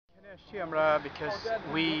আসছি আমরা because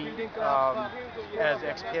we as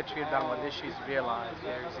expatriate Bangladeshis realize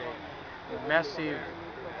there is a massive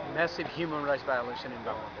massive human rights violation in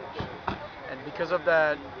Bangladesh, and because of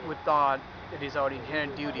that we thought it is our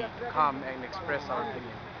inherent duty to come and express our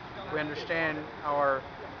opinion. We understand our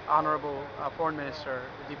honorable foreign minister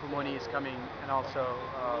Dipu is coming, and also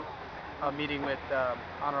a meeting with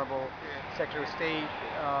honorable Secretary of State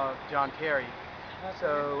John Kerry.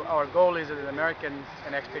 So our goal is that the Americans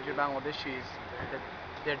and expatriate Bangladeshis, that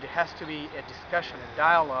there has to be a discussion, a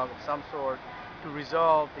dialogue of some sort to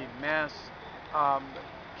resolve the mass um,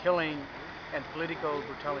 killing and political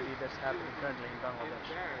brutality that's happening currently in Bangladesh.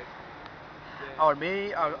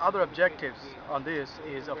 Our other objectives on this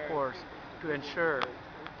is, of course, to ensure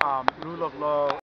rule of law